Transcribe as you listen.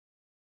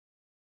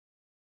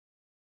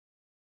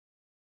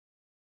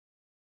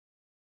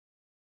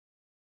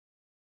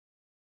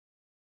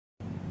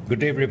Good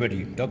day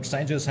everybody. Dr.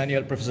 Sanjoy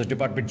Sanyal, Professor,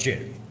 Department Chair.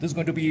 This is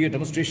going to be a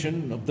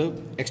demonstration of the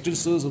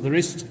extensors of the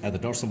wrist and the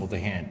dorsum of the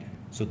hand.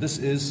 So this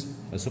is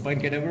a supine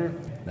cadaver.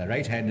 The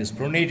right hand is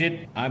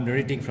pronated. I'm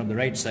narrating from the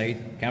right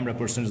side. Camera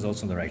person is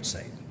also on the right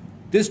side.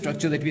 This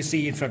structure that we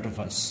see in front of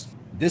us,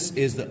 this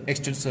is the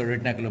extensor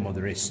retinaculum of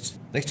the wrist.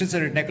 The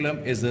extensor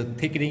retinaculum is the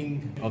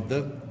thickening of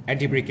the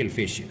antebrachial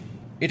fascia.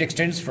 It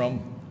extends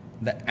from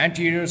the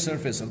anterior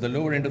surface of the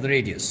lower end of the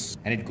radius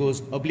and it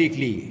goes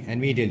obliquely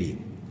and medially.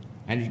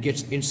 And it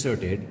gets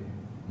inserted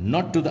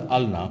not to the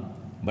ulna,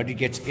 but it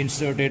gets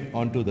inserted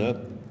onto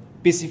the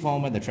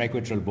pisiform and the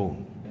triquetral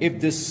bone. If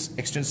this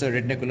extensor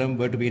retinaculum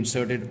were to be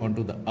inserted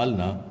onto the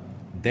ulna,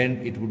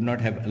 then it would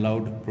not have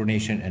allowed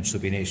pronation and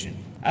supination.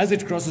 As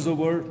it crosses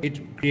over,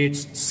 it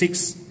creates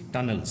 6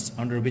 tunnels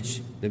under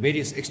which the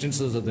various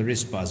extensors of the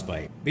wrist pass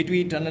by.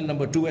 Between tunnel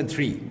number 2 and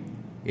 3,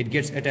 it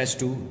gets attached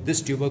to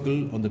this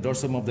tubercle on the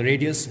dorsum of the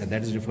radius, and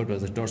that is referred to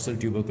as the dorsal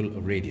tubercle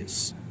of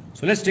radius.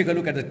 So let's take a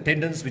look at the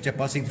tendons which are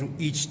passing through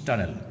each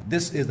tunnel.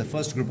 This is the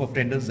first group of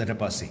tendons that are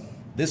passing.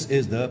 This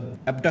is the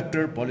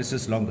abductor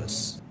pollicis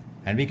longus.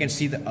 And we can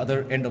see the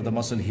other end of the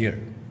muscle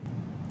here.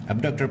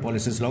 Abductor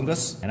pollicis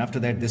longus. And after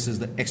that, this is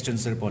the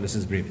extensor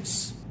pollicis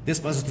brevis.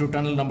 This passes through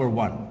tunnel number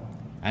 1.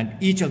 And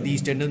each of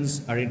these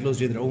tendons are enclosed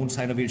with their own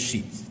synovial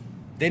sheath.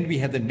 Then we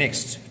have the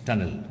next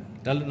tunnel.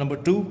 Tunnel number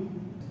 2,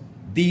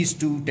 these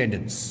 2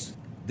 tendons.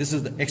 This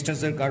is the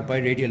extensor carpi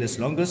radialis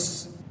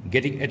longus,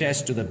 getting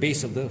attached to the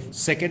base of the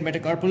second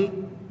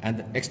metacarpal, and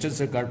the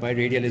extensor carpi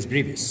radialis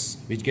brevis,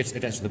 which gets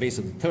attached to the base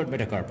of the third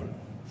metacarpal.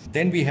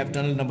 Then we have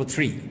tunnel number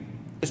 3.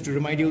 Just to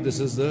remind you, this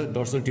is the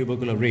dorsal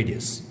tubercle of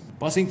radius.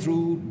 Passing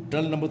through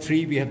tunnel number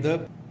 3, we have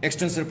the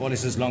extensor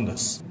pollicis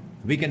longus.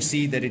 We can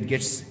see that it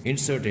gets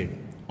inserted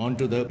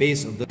onto the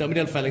base of the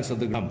terminal phalanx of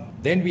the gum.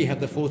 Then we have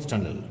the 4th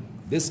tunnel.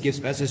 This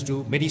gives passage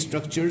to many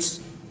structures,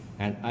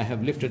 and I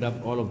have lifted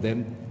up all of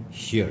them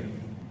here.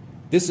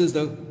 This is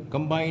the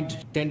combined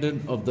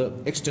tendon of the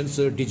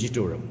extensor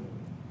digitorum.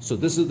 So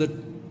this is the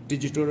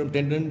digitorum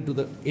tendon to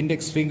the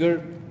index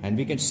finger, and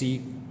we can see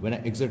when I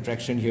exert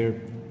traction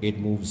here, it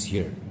moves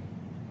here.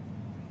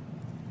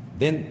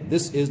 Then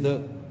this is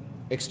the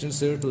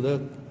extensor to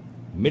the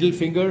middle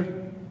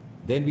finger.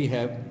 Then we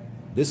have,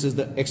 this is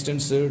the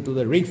extensor to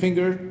the ring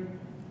finger,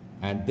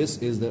 and this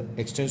is the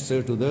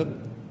extensor to the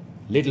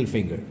little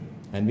finger,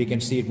 and we can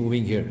see it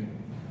moving here.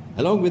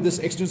 Along with this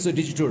extensor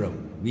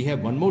digitorum, we have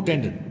one more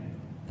tendon,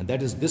 and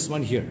that is this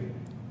one here,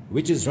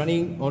 which is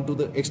running onto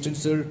the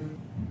extensor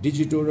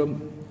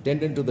digitorum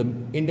tendon to the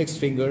index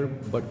finger,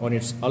 but on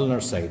its ulnar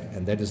side,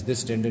 and that is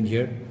this tendon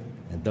here.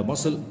 And the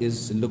muscle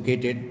is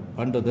located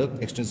under the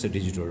extensor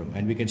digitorum,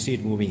 and we can see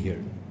it moving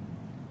here.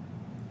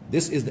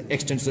 This is the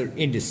extensor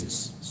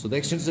indicis. So the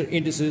extensor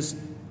indicis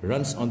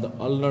runs on the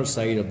ulnar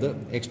side of the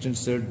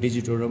extensor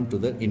digitorum to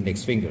the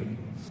index finger.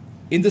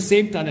 In the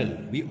same tunnel,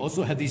 we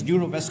also have these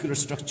neurovascular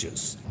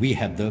structures. We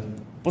have the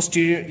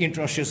posterior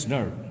interosseous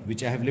nerve,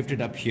 which I have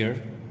lifted up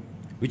here,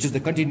 which is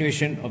the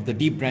continuation of the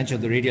deep branch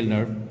of the radial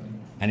nerve,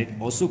 and it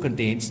also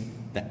contains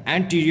the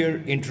anterior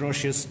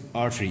interosseous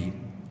artery.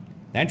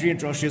 The anterior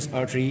interosseous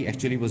artery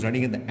actually was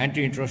running in the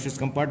anterior interosseous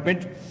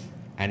compartment,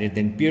 and it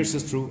then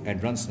pierces through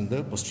and runs in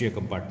the posterior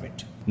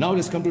compartment. Now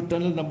let's come to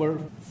tunnel number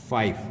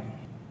 5.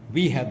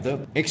 We have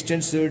the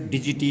extensor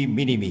digiti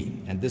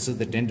minimi, and this is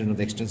the tendon of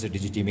the extensor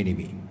digiti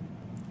minimi.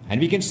 And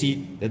we can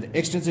see that the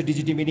extensor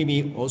digiti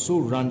minimi also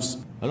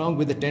runs along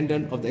with the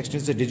tendon of the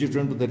extensor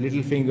digitorum to the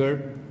little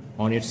finger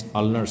on its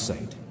ulnar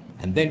side.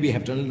 And then we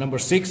have tunnel number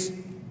 6,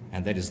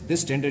 and that is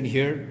this tendon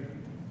here.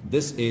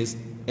 This is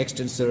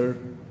extensor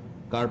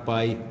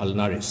carpi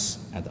ulnaris,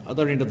 and the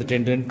other end of the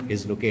tendon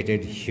is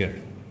located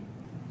here.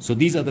 So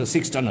these are the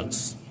 6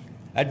 tunnels.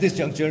 At this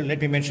juncture,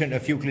 let me mention a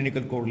few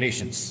clinical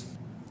correlations.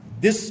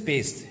 This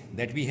space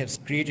that we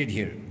have created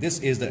here, this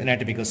is the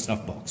anatomical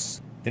snuffbox.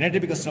 The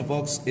anatomical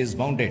snuffbox is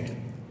bounded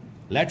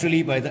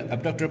laterally by the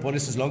abductor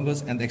pollicis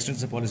longus and the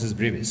extensor pollicis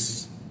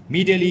brevis.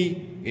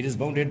 Medially, it is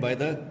bounded by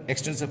the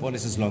extensor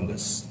pollicis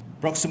longus.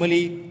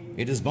 Proximally,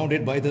 it is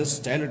bounded by the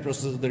styloid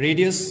process of the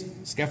radius,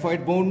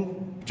 scaphoid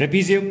bone,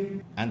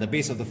 trapezium, and the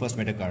base of the first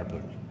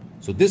metacarpal.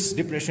 So this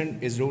depression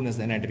is known as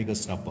the anatomical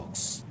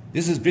snuffbox.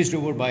 This is bridged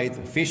over by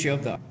the fascia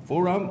of the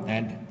forearm,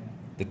 and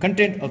the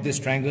content of this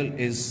triangle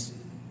is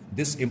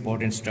this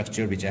important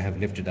structure which I have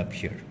lifted up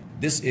here.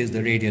 This is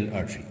the radial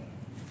artery.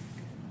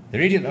 The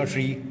radial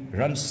artery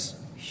runs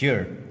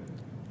here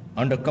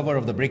under cover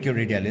of the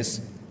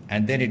brachioradialis,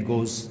 and then it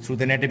goes through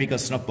the anatomical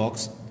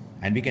snuffbox,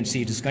 and we can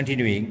see it is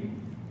continuing,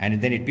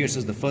 and then it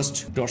pierces the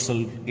first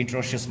dorsal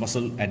interosseous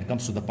muscle and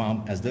comes to the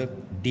palm as the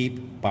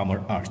deep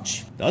palmar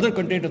arch. The other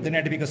content of the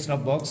anatomical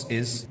snuffbox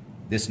is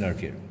this nerve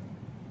here.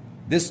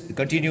 This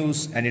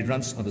continues and it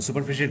runs on the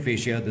superficial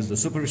fascia. This is the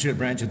superficial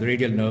branch of the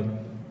radial nerve,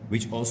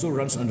 which also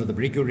runs under the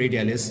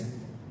brachioradialis,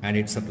 and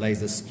it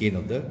supplies the skin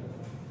of the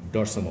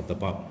dorsum of the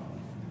palm.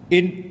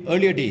 In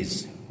earlier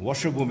days,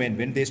 washerwomen,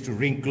 when they used to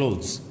wring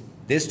clothes,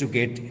 they used to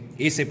get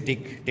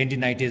aseptic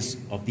tendinitis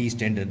of these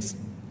tendons,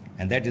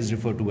 and that is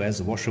referred to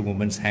as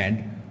washerwoman's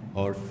hand,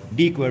 or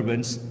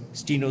dequervans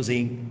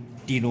stenosing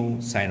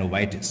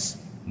tenosynovitis.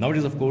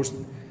 Nowadays, of course,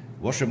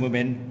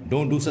 washerwomen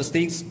don't do such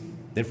things.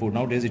 Therefore,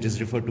 nowadays it is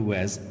referred to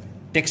as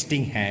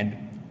texting hand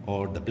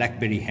or the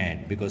BlackBerry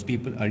hand, because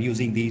people are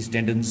using these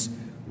tendons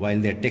while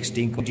they're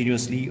texting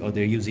continuously or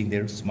they're using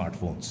their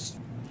smartphones.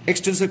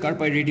 Extensor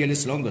carpi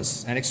radialis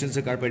longus and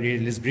extensor carpi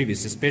radialis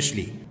brevis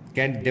especially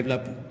can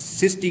develop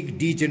cystic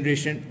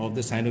degeneration of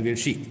the synovial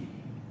sheath,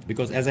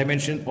 because as I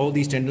mentioned, all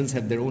these tendons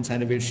have their own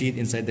synovial sheath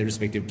inside their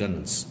respective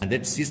tunnels, and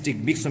that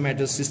cystic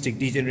myxomatous cystic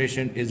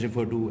degeneration is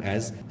referred to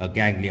as a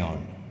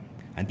ganglion.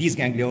 And these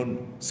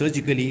ganglion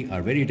surgically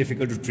are very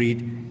difficult to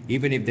treat.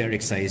 Even if they are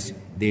excised,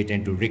 they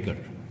tend to recur.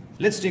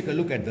 Let's take a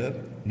look at the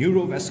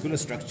neurovascular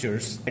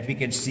structures that we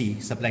can see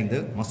supplying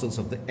the muscles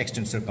of the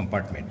extensor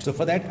compartment. So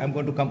for that, I'm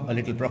going to come a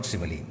little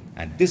proximally.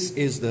 And this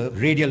is the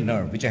radial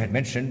nerve, which I had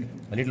mentioned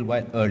a little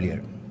while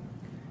earlier.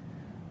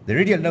 The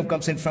radial nerve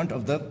comes in front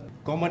of the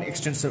common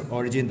extensor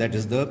origin, that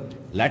is the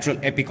lateral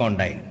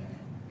epicondyle.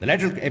 The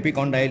lateral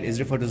epicondyle is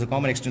referred to as a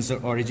common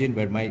extensor origin,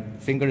 where my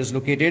finger is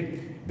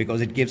located,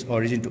 because it gives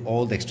origin to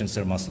all the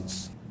extensor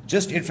muscles.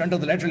 Just in front of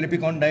the lateral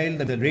epicondyle,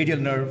 the radial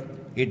nerve,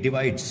 it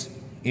divides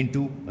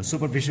into a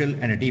superficial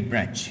and a deep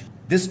branch.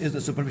 This is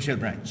the superficial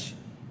branch,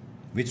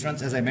 which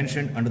runs, as I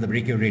mentioned, under the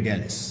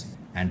brachioradialis.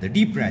 And the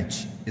deep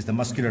branch is the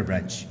muscular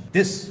branch.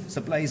 This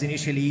supplies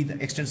initially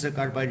the extensor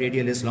carpi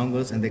radialis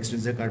longus and the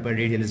extensor carpi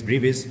radialis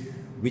brevis,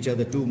 which are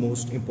the two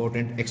most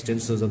important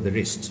extensors of the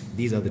wrist.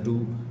 These are the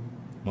two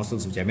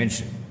muscles which I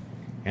mentioned.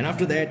 And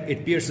after that,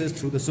 it pierces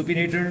through the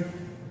supinator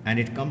and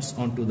it comes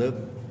onto the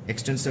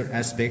extensor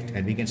aspect,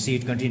 and we can see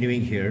it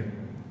continuing here,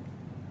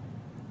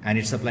 and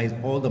it supplies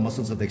all the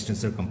muscles of the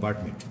extensor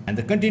compartment. And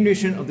the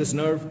continuation of this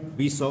nerve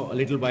we saw a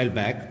little while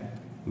back,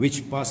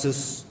 which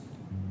passes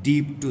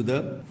deep to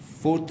the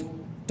fourth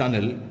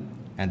tunnel,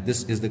 and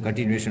this is the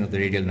continuation of the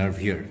radial nerve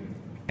here.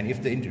 And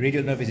if the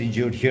radial nerve is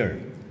injured here,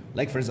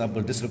 like for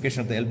example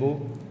dislocation of the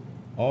elbow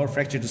or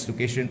fracture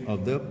dislocation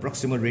of the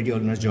proximal radial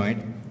nerve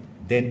joint,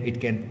 then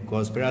it can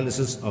cause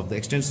paralysis of the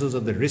extensors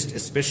of the wrist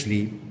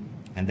especially,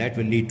 and that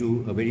will lead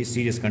to a very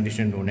serious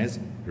condition known as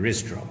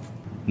wrist drop.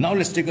 Now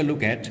let's take a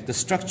look at the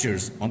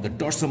structures on the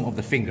dorsum of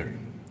the finger.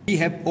 We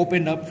have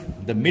opened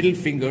up the middle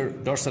finger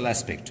dorsal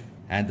aspect,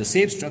 and the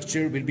same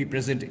structure will be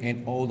present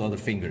in all the other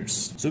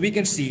fingers. So we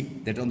can see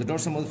that on the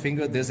dorsum of the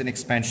finger there's an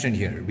expansion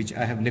here, which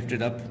I have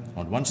lifted up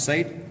on one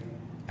side,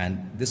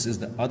 and this is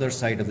the other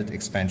side of that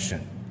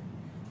expansion.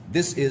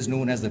 This is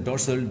known as the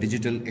dorsal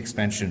digital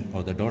expansion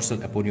or the dorsal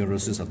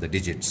aponeurosis of the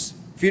digits.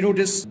 If you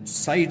notice,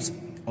 sides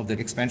of the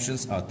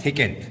expansions are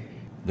thickened.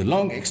 The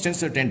long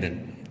extensor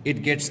tendon,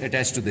 it gets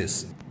attached to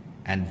this,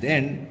 and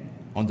then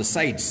on the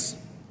sides,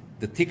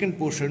 the thickened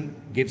portion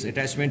gives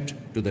attachment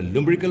to the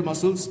lumbrical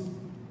muscles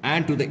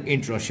and to the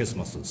interosseous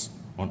muscles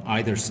on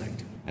either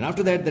side. And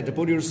after that, the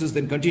aponeurosis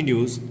then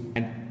continues,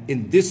 and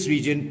in this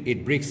region,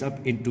 it breaks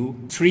up into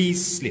three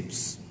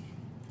slips.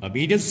 A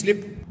median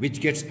slip,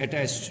 which gets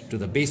attached to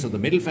the base of the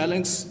middle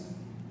phalanx,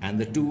 and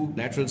the two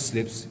lateral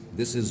slips.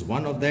 This is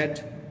one of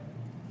that,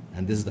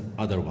 and this is the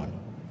other one.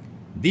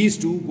 These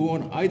two go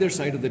on either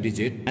side of the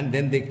digit, and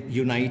then they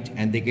unite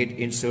and they get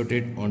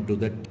inserted onto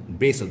the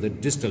base of the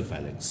distal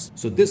phalanx.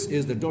 So this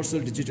is the dorsal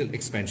digital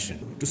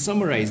expansion. To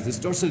summarize, this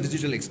dorsal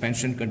digital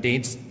expansion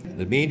contains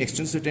the main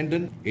extensor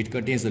tendon, it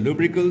contains the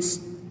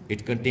lumbricals,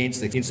 it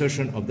contains the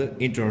insertion of the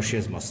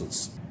interosseous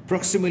muscles.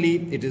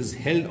 Proximally, it is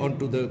held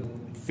onto the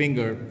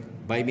finger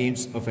by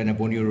means of an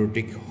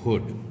aponeurotic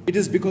hood. It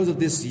is because of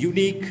this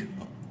unique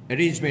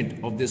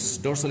arrangement of this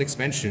dorsal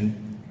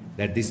expansion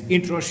that these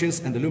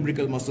interosseous and the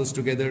lumbrical muscles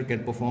together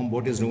can perform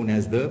what is known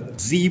as the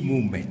Z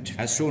movement,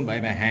 as shown by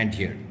my hand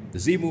here. The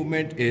Z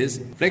movement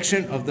is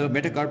flexion of the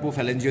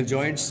metacarpophalangeal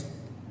joints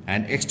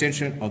and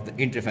extension of the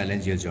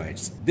interphalangeal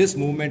joints. This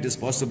movement is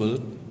possible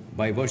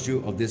by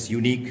virtue of this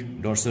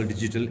unique dorsal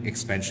digital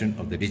expansion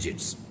of the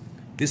digits.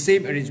 This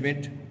same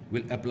arrangement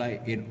will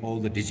apply in all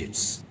the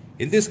digits.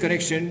 In this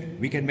connection,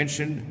 we can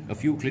mention a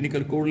few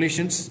clinical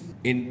correlations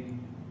in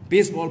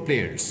baseball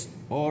players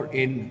or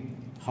in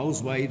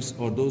housewives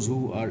or those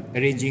who are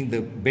arranging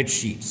the bed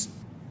sheets.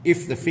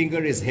 If the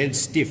finger is held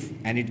stiff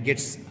and it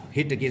gets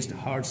hit against a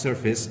hard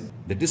surface,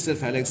 the distal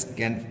phalanx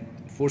can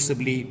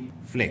forcibly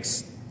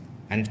flex,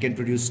 and it can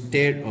produce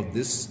tear of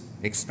this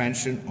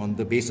expansion on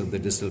the base of the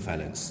distal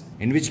phalanx,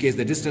 in which case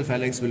the distal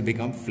phalanx will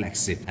become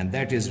flaccid, and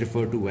that is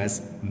referred to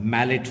as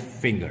mallet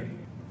finger.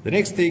 The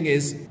next thing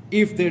is,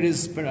 if there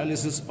is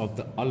paralysis of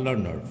the ulnar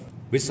nerve,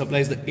 which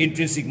supplies the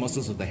intrinsic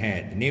muscles of the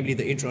hand, namely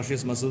the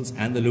interosseous muscles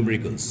and the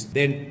lumbricals,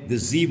 then the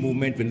Z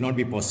movement will not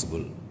be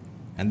possible,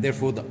 and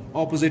therefore the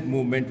opposite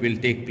movement will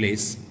take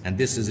place, and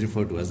this is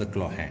referred to as the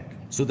claw hand.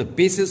 So the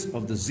basis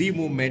of the Z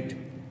movement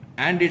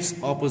and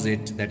its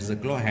opposite, that is a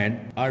claw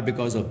hand, are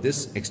because of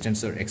this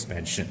extensor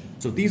expansion.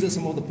 So these are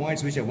some of the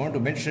points which I want to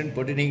mention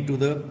pertaining to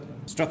the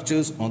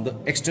structures on the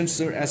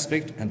extensor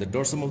aspect and the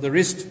dorsum of the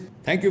wrist.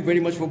 Thank you very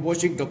much for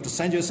watching. Dr.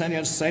 Sanjoy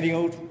Sanyal signing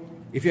out.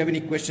 If you have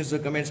any questions or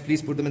comments,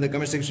 please put them in the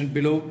comment section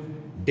below.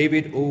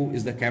 David O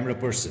is the camera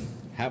person.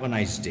 Have a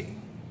nice day.